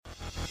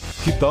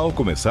Que tal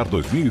começar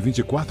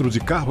 2024 de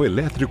carro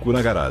elétrico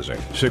na garagem?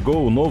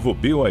 Chegou o novo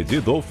BYD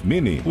Dolph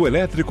Mini, o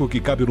elétrico que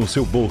cabe no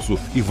seu bolso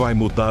e vai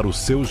mudar o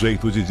seu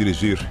jeito de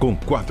dirigir. Com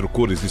 4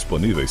 cores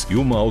disponíveis e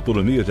uma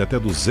autonomia de até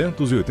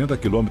 280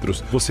 km,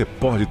 você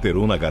pode ter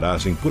um na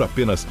garagem por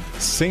apenas R$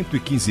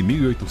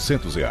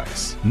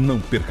 115.800. Não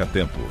perca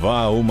tempo, vá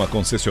a uma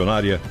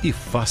concessionária e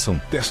faça um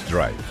test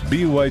drive.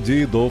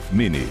 BYD Dolph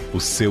Mini, o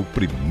seu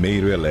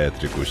primeiro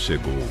elétrico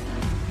chegou.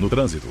 No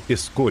trânsito,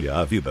 escolha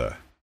a vida.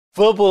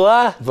 Vamos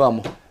lá?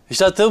 Vamos.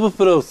 Já estamos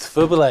prontos.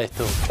 Vamos lá,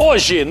 então.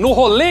 Hoje, no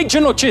Rolê de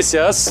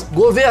Notícias...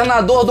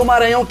 Governador do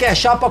Maranhão quer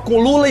chapa com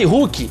Lula e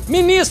Huck.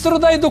 Ministro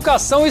da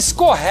Educação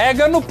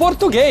escorrega no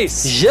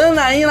português.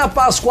 Janaína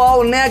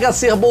Pascoal nega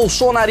ser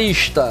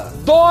bolsonarista.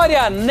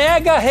 Dória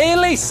nega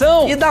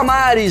reeleição. E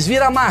Damares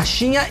vira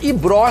marchinha e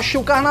brocha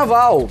o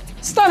carnaval.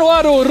 Está no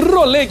ar o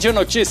Rolê de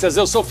Notícias.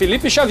 Eu sou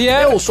Felipe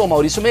Xavier. Eu sou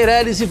Maurício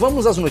Meirelles e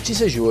vamos às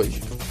notícias de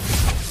hoje.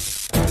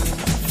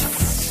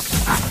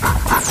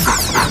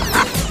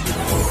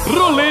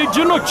 Rolê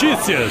de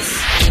Notícias.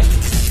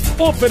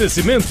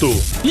 Oferecimento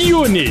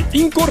Uni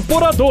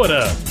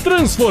Incorporadora,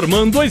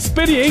 transformando a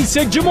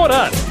experiência de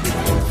morar.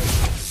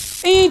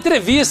 Em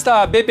entrevista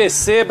à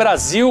BBC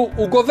Brasil,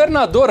 o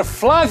governador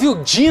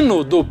Flávio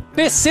Dino, do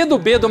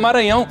PCdoB do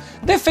Maranhão,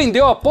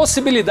 defendeu a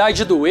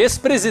possibilidade do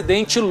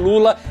ex-presidente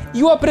Lula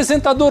e o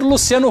apresentador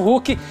Luciano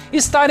Huck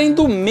estarem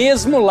do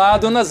mesmo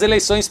lado nas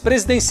eleições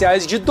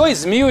presidenciais de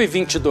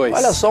 2022.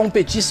 Olha só, um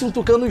petista e um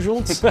tucano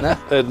juntos, né?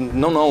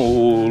 Não,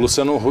 o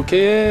Luciano Huck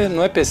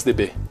não é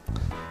PSDB.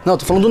 Não,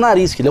 tô falando do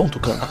nariz, que ele é um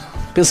tucano.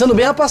 Pensando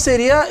bem, a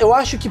parceria eu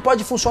acho que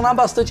pode funcionar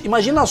bastante.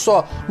 Imagina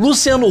só,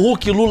 Luciano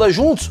Huck e Lula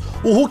juntos,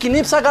 o Huck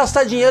nem precisa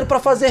gastar dinheiro pra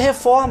fazer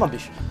reforma,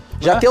 bicho.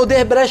 Já tem o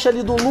Derbrecht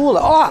ali do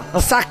Lula. Ó,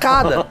 a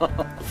sacada.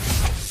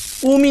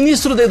 O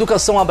ministro da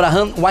Educação,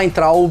 Abraham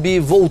Weintraub,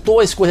 voltou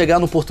a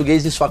escorregar no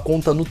português em sua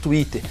conta no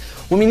Twitter.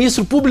 O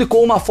ministro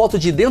publicou uma foto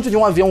de dentro de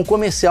um avião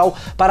comercial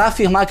para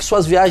afirmar que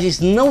suas viagens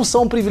não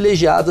são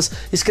privilegiadas.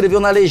 Escreveu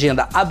na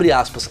legenda, abre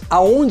aspas,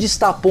 aonde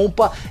está a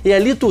pompa e a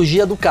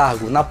liturgia do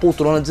cargo? Na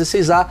poltrona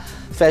 16A,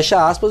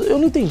 fecha aspas. Eu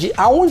não entendi.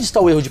 Aonde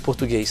está o erro de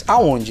português?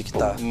 Aonde que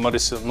tá?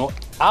 Maurício,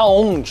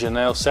 aonde,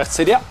 né? O certo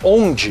seria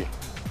onde.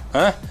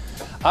 Hã?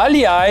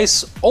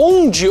 Aliás,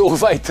 onde o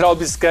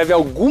Weintraub escreve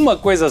alguma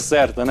coisa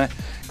certa, né?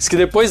 Diz que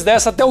depois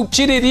dessa até o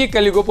Tiririca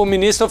ligou pro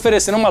ministro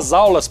oferecendo umas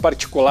aulas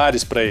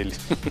particulares para ele.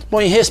 Bom,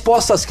 em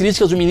resposta às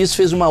críticas, o ministro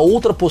fez uma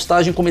outra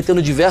postagem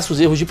cometendo diversos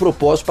erros de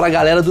propósito pra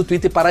galera do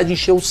Twitter parar de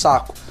encher o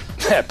saco.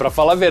 Pra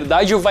falar a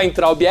verdade, o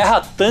Weintraub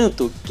erra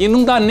tanto que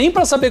não dá nem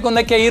pra saber quando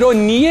é que é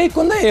ironia e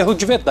quando é erro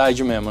de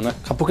verdade mesmo, né?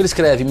 Daqui a pouco ele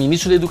escreve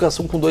ministro da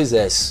Educação com 2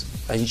 S.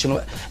 A gente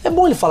não... É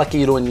bom ele falar que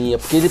é ironia,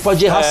 porque ele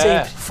pode errar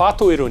sempre.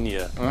 Fato ou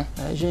ironia?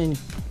 É gênio.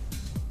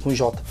 Com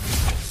J.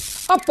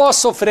 Após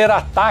sofrer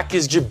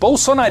ataques de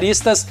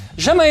bolsonaristas,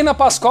 Janaína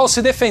Pascoal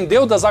se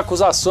defendeu das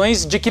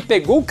acusações de que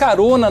pegou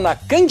carona na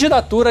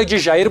candidatura de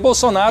Jair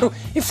Bolsonaro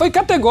e foi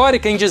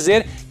categórica em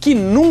dizer que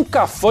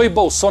nunca foi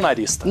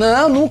bolsonarista.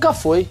 Não, nunca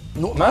foi.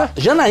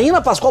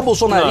 Janaína Pascoal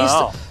bolsonarista?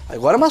 Não.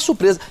 Agora é uma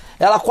surpresa.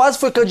 Ela quase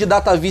foi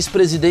candidata a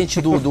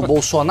vice-presidente do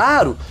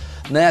Bolsonaro,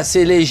 né? Se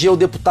elegeu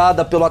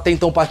deputada pelo até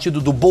então partido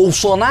do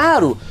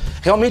Bolsonaro.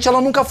 Realmente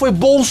ela nunca foi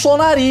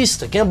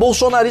bolsonarista. Quem é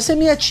bolsonarista é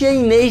minha tia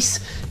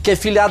Inês, que é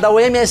filiada ao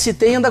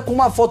MST e anda com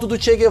uma foto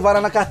do Che Guevara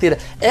na carteira.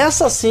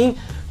 Essa sim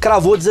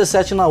cravou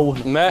 17 na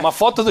urna. Né? Uma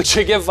foto do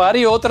Che Guevara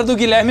e outra do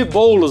Guilherme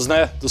Boulos,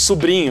 né? Do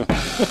sobrinho.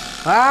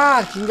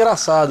 Ah, que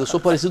engraçado. Eu sou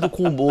parecido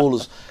com o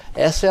Boulos.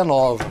 Essa é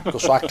nova, porque eu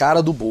sou a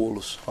cara do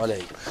Boulos. Olha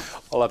aí.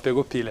 Olha lá,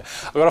 pegou pilha.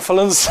 Agora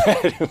falando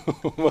sério,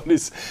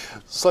 Maurício,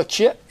 sua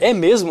tia é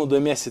mesmo do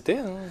MST?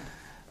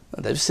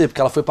 Deve ser, porque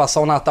ela foi passar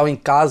o Natal em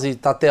casa e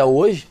tá até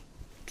hoje.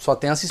 Só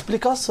tem essa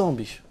explicação,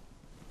 bicho.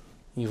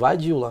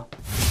 Invadiu lá.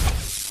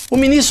 O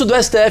ministro do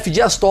STF,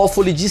 Dias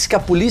Toffoli, disse que a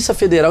Polícia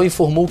Federal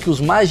informou que os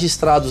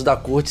magistrados da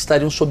corte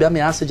estariam sob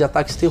ameaça de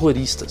ataques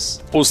terroristas.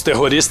 Os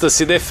terroristas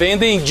se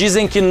defendem e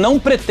dizem que não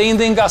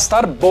pretendem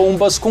gastar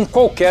bombas com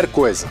qualquer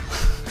coisa.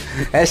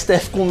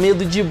 STF com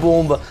medo de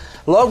bomba.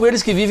 Logo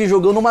eles que vivem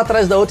jogando uma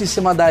atrás da outra em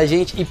cima da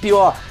gente. E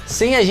pior,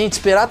 sem a gente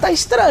esperar, tá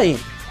estranho.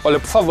 Olha,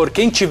 por favor,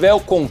 quem tiver o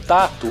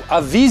contato,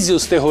 avise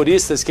os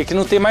terroristas que aqui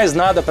não tem mais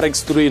nada para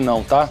destruir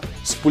não, tá?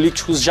 Os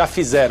políticos já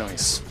fizeram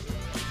isso.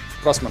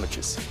 Próxima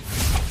notícia.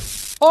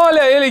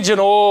 Olha ele de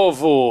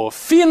novo!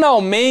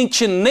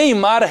 Finalmente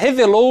Neymar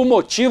revelou o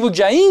motivo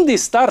de ainda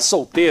estar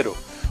solteiro.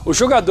 O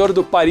jogador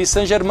do Paris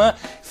Saint-Germain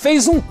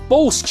fez um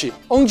post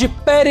onde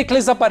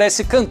Péricles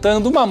aparece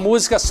cantando uma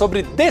música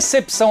sobre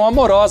decepção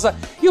amorosa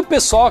e o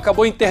pessoal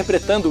acabou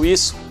interpretando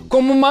isso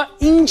como uma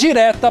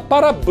indireta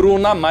para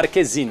Bruna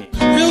Marquezine.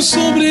 Eu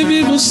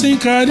sobrevivo sem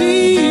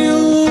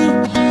carinho,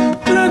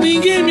 pra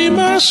ninguém me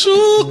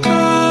machucar.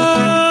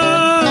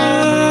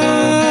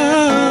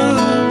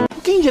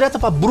 Que indireta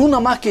pra Bruna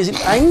Marquezine.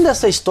 Ainda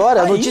essa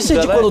história, a notícia é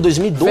de quando?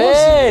 2012?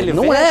 Velho,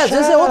 não é, às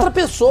vezes é outra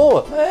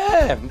pessoa.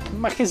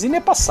 Marquezine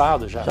é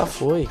passado já. Já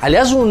foi.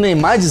 Aliás, o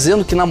Neymar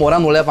dizendo que namorar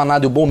não leva a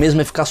nada e o bom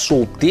mesmo é ficar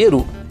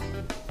solteiro.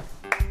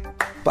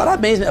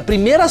 Parabéns, né?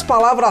 Primeiras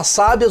palavras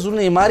sábias do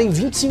Neymar em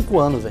 25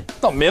 anos, velho.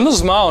 Não,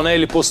 menos mal, né?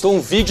 Ele postou um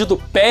vídeo do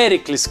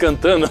Péricles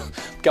cantando,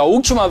 porque a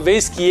última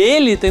vez que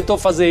ele tentou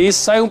fazer isso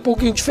saiu um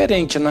pouquinho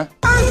diferente, né?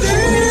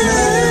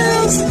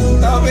 Adeus,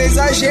 talvez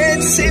a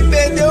gente se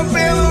perdeu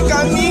pelo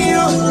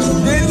caminho,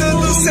 dentro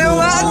do seu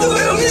lado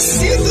eu me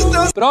sinto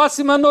tão...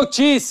 Próxima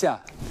notícia.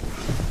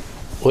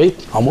 Oi,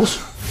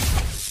 almoço?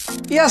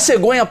 E a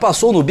cegonha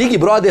passou no Big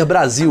Brother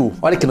Brasil.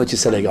 Olha que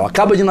notícia legal.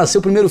 Acaba de nascer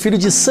o primeiro filho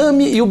de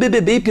Sami e o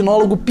BBB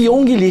hipnólogo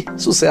Pyong Lee.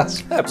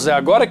 Sucesso. Pois é,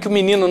 agora que o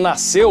menino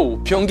nasceu, o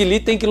Pyong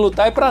Lee tem que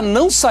lutar pra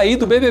não sair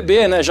do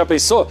BBB, né? Já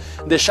pensou?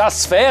 Deixar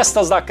as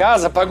festas da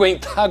casa pra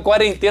aguentar a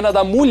quarentena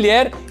da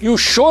mulher e o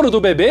choro do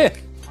bebê?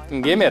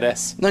 Ninguém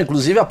merece. Não,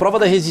 inclusive a prova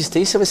da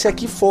resistência vai ser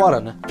aqui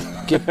fora, né?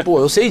 Porque, pô,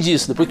 eu sei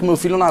disso. Depois que meu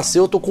filho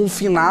nasceu, eu tô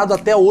confinado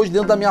até hoje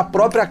dentro da minha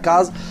própria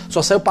casa.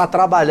 Só saio pra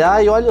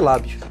trabalhar e olha lá,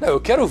 bicho. Eu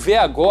quero ver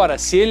agora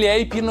se ele é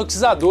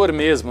hipnotizador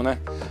mesmo, né?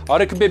 A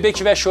hora que o bebê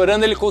estiver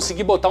chorando, ele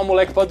conseguir botar o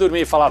moleque pra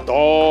dormir e falar: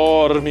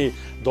 dorme,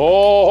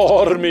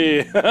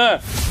 dorme.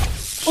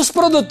 Os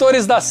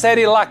produtores da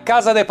série La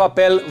Casa de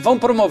Papel vão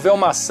promover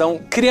uma ação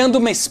criando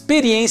uma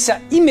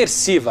experiência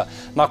imersiva,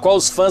 na qual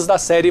os fãs da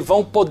série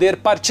vão poder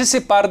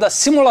participar da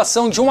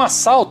simulação de um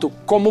assalto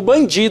como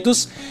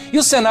bandidos, e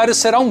o cenário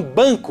será um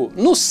banco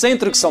no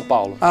centro de São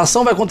Paulo. A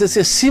ação vai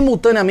acontecer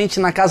simultaneamente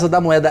na Casa da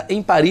Moeda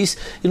em Paris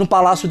e no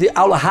Palácio de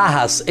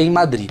Alhajas em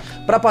Madrid.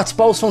 Para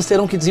participar, os fãs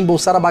terão que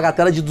desembolsar a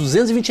bagatela de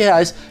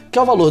R$220, que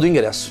é o valor do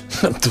ingresso.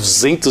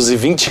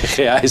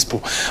 R$220, pô.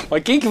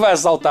 Mas quem que vai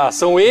assaltar?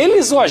 São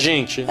eles ou a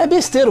gente? É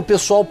besteira o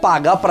pessoal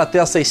pagar pra ter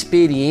essa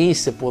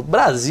experiência, pô.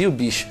 Brasil,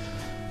 bicho.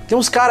 Tem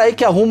uns caras aí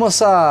que arrumam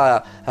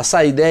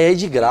essa ideia aí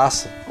de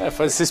graça.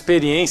 Faz essa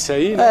experiência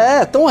aí,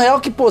 né? É, tão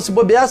real que, pô, se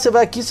bobear, você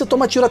vai aqui e você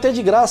toma tiro até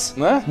de graça.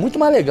 Não é? Muito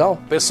mais legal.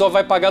 O pessoal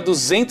vai pagar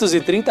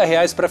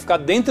R$230 pra ficar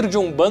dentro de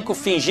um banco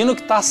fingindo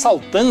que tá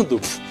assaltando.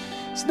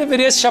 Isso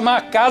deveria se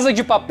chamar Casa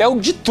de Papel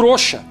de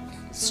Trouxa.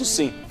 Isso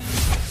sim.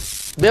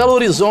 Belo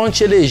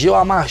Horizonte elegeu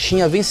a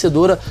marchinha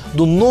vencedora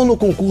do 9º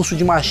concurso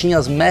de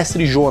marchinhas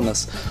Mestre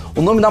Jonas.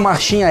 O nome da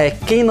marchinha é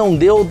Quem Não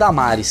Deu,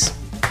 Damares.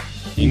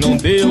 E não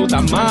deu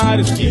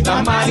Damares, que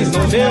Damares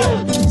não deu.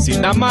 Se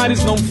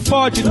Damares não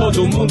fode,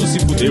 todo mundo se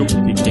fudeu.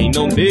 E quem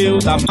não deu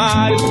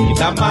Damares, que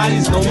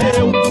Damares não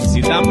deu.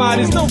 Se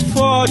Damares não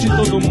fode,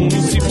 todo mundo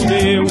se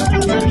fudeu.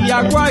 E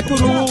a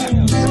Guaicurus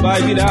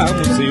vai virar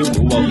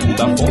museu. No alto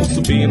da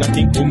Afonso Pena,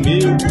 quem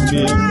comeu,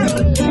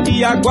 comeu.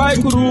 E a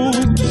Guaicurus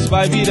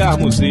vai virar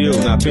museu.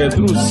 Na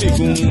Pedro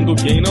II,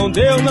 quem não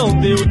deu, não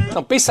deu.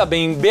 Não, pensa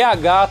bem, em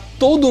BH,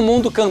 todo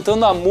mundo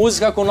cantando a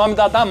música com o nome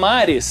da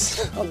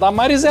Damares. A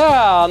Damares é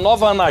a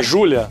nova Ana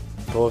Júlia.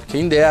 Pô,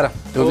 quem dera.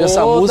 Eu vi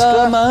essa música...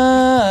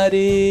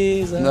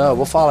 Damares. Não, eu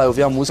vou falar, eu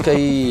vi a música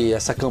e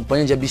essa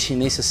campanha de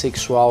abstinência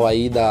sexual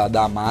aí da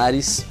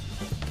Damares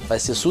vai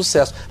ser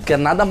sucesso. Porque é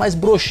nada mais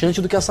broxante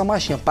do que essa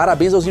marchinha.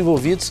 Parabéns aos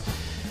envolvidos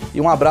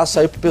e um abraço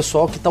aí pro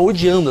pessoal que tá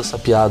odiando essa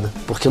piada.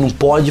 Porque não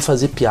pode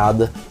fazer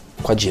piada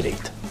com a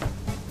direita.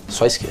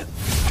 Só a esquerda.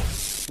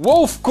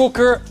 Wolf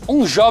Cooker,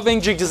 um jovem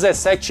de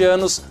 17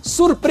 anos,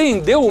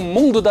 surpreendeu o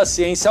mundo da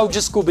ciência ao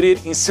descobrir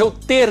em seu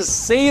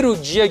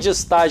 3º dia de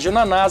estágio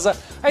na NASA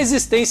a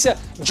existência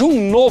de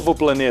um novo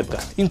planeta.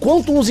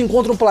 Enquanto uns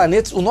encontram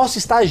planetas, o nosso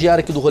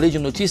estagiário aqui do Rolê de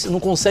Notícias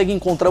não consegue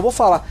encontrar, eu vou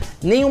falar,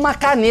 nenhuma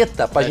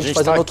caneta pra gente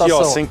fazer tá anotação.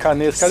 aqui, ó, sem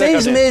caneta. Cadê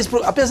 6 meses,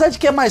 apesar de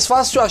que é mais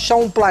fácil achar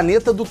um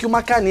planeta do que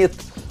uma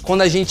caneta.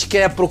 Quando a gente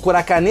quer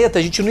procurar caneta,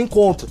 a gente não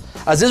encontra.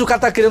 Às vezes o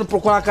cara tá querendo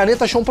procurar uma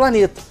caneta, achou um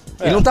planeta.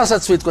 Ele não tá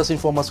satisfeito com essa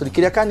informação, ele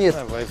queria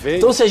caneta. Vai ver.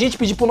 Então se a gente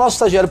pedir pro nosso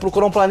estagiário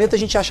procurar um planeta, a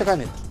gente acha a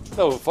caneta.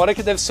 Não, fora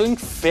que deve ser um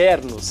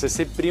inferno você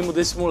ser primo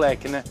desse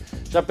moleque, né?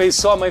 Já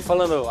pensou a mãe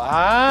falando: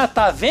 ah,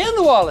 tá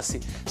vendo, Wallace?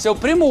 Seu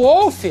primo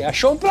Wolf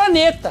achou um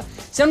planeta.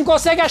 Você não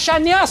consegue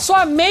achar nem a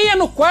sua meia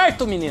no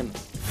quarto, menino.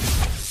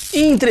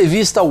 Em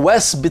entrevista ao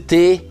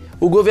SBT,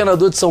 o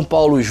governador de São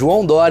Paulo,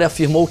 João Dória,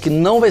 afirmou que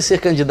não vai ser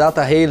candidato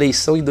à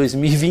reeleição em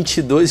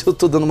 2022. Eu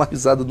tô dando uma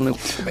risada do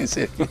negócio que vai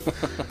ser.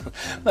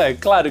 É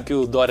claro que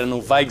o Dória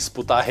não vai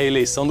disputar a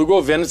reeleição do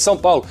governo de São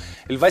Paulo.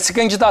 Ele vai se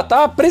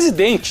candidatar a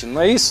presidente,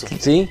 não é isso?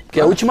 Sim, porque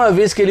a última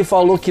vez que ele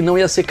falou que não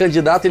ia ser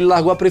candidato, ele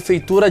largou a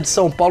prefeitura de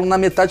São Paulo na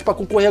metade para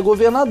concorrer a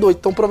governador.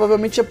 Então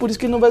provavelmente é por isso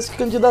que ele não vai se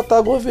candidatar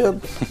a governo,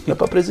 é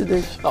para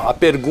presidente. Não, a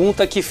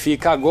pergunta que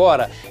fica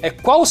agora é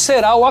qual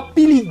será o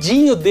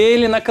apelidinho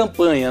dele na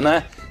campanha,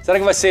 né? Será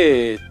que vai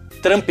ser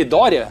Trump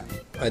Dória?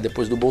 É,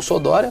 depois do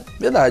Bolsodória,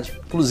 verdade.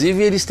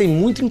 Inclusive, eles têm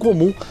muito em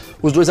comum.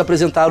 Os dois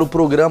apresentaram o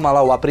programa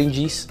lá, o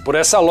Aprendiz. Por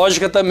essa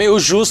lógica também o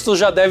Justo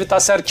já deve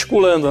estar se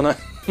articulando, né?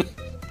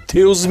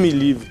 Deus me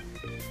livre.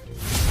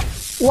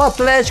 O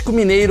Atlético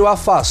Mineiro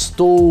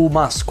afastou o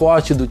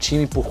mascote do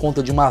time por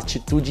conta de uma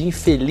atitude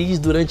infeliz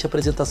durante a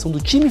apresentação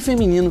do time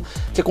feminino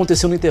que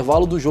aconteceu no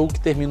intervalo do jogo que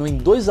terminou em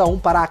 2-1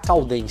 para a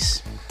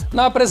Caldense.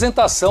 Na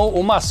apresentação,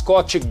 o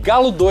mascote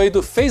Galo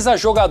Doido fez a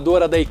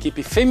jogadora da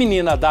equipe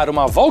feminina dar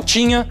uma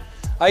voltinha,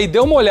 aí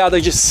deu uma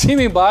olhada de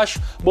cima e embaixo,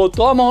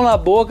 botou a mão na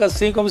boca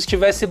assim como se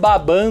estivesse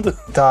babando.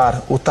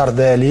 O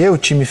Tardelli e o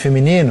time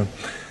feminino,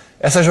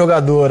 essa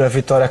jogadora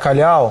Vitória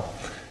Calhau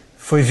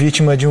foi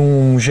vítima de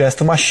um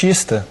gesto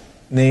machista.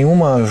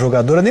 Nenhuma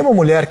jogadora, nenhuma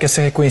mulher quer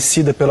ser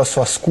reconhecida pelas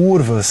suas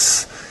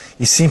curvas,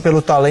 e sim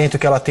pelo talento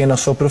que ela tem na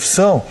sua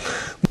profissão.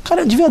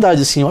 Cara, de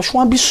verdade, assim, eu acho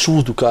um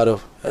absurdo, cara.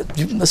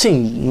 Assim,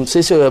 não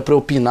sei se é pra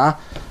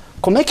opinar.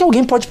 Como é que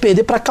alguém pode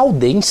perder pra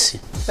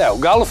Caldense? O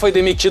Galo foi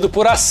demitido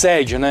por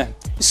assédio, né?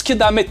 Isso que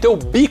dá meter o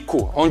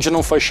bico onde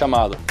não foi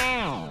chamado.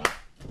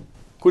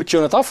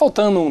 Curtiu, né? Tava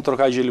faltando um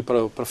trocadilho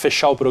pra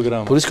fechar o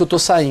programa. Por isso que eu tô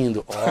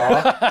saindo.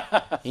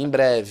 Em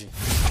breve.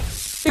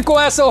 E com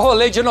essa, o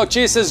Rolê de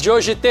Notícias de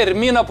hoje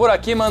termina por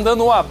aqui,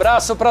 mandando um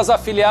abraço para as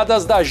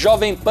afiliadas da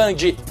Jovem Pan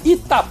de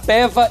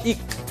Itapeva e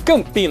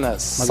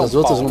Campinas. Mas São as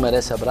outras Paulo. não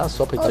merecem abraço?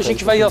 Só pra A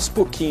gente vai aos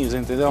pouquinhos,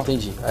 entendeu?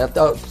 Entendi.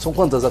 São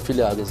quantas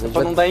afiliadas?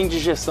 Pra não dar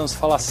indigestão, se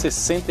falar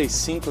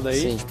 65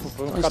 daí, Sim.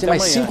 vamos A ficar gente tem até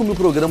mais amanhã. 5 mil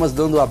programas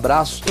dando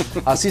abraço.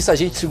 Assista a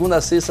gente segunda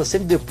a sexta,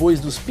 sempre depois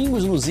dos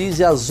Pingos nos Is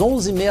e às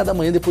 11h30 da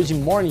manhã, depois de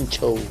Morning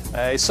Show.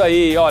 É isso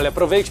aí, olha,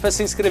 aproveite para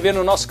se inscrever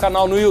no nosso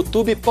canal no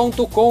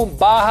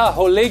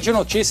youtube.com/Rolê de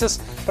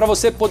Notícias para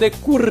você poder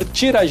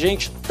curtir a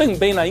gente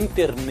também na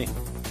internet.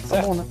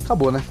 Tá bom, né?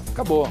 Acabou, né?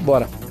 Acabou.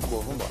 Bora.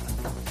 Acabou, vambora.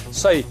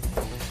 Isso aí.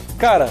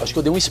 Cara, Acho que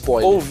eu dei um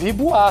spoiler. ouvi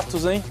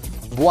boatos, hein?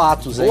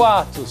 Boatos, hein?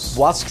 Boatos.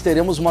 Boatos que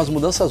teremos umas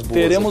mudanças boas.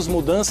 Teremos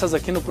mudanças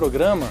aqui no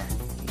programa.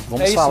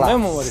 Vamos isso falar.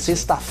 mesmo, Maurício?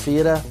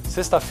 Sexta-feira,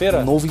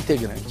 Sexta-feira? novo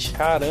integrante.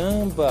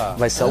 Caramba.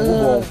 Vai ser algo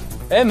bom.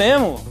 É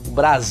mesmo? O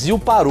Brasil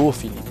parou,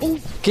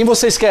 Felipe. Quem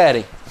vocês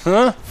querem?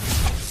 Hã?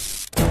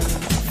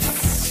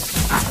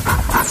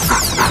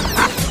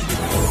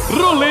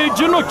 Rolê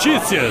de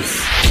Notícias.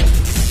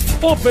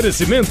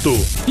 Oferecimento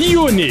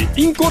Uni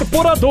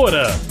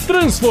Incorporadora,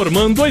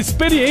 transformando a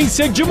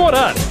experiência de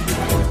morar.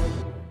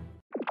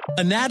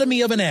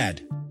 Anatomy of an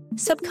ad.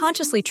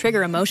 Subconsciously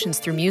trigger emotions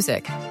through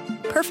music.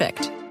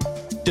 Perfect.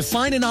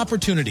 Define an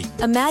opportunity.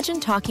 Imagine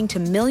talking to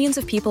millions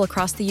of people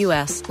across the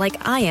U.S. like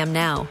I am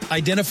now.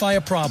 Identify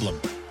a problem.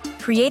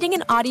 Creating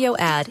an audio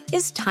ad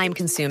is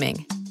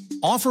time-consuming.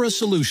 Offer a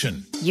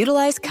solution.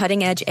 Utilize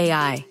cutting-edge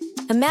AI.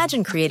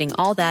 Imagine creating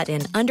all that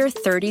in under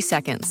 30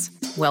 seconds.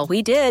 Well,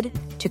 we did,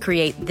 to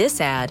create this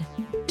ad.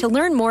 To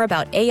learn more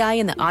about AI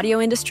in the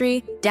audio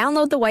industry,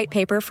 download the white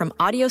paper from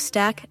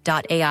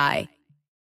audiostack.ai.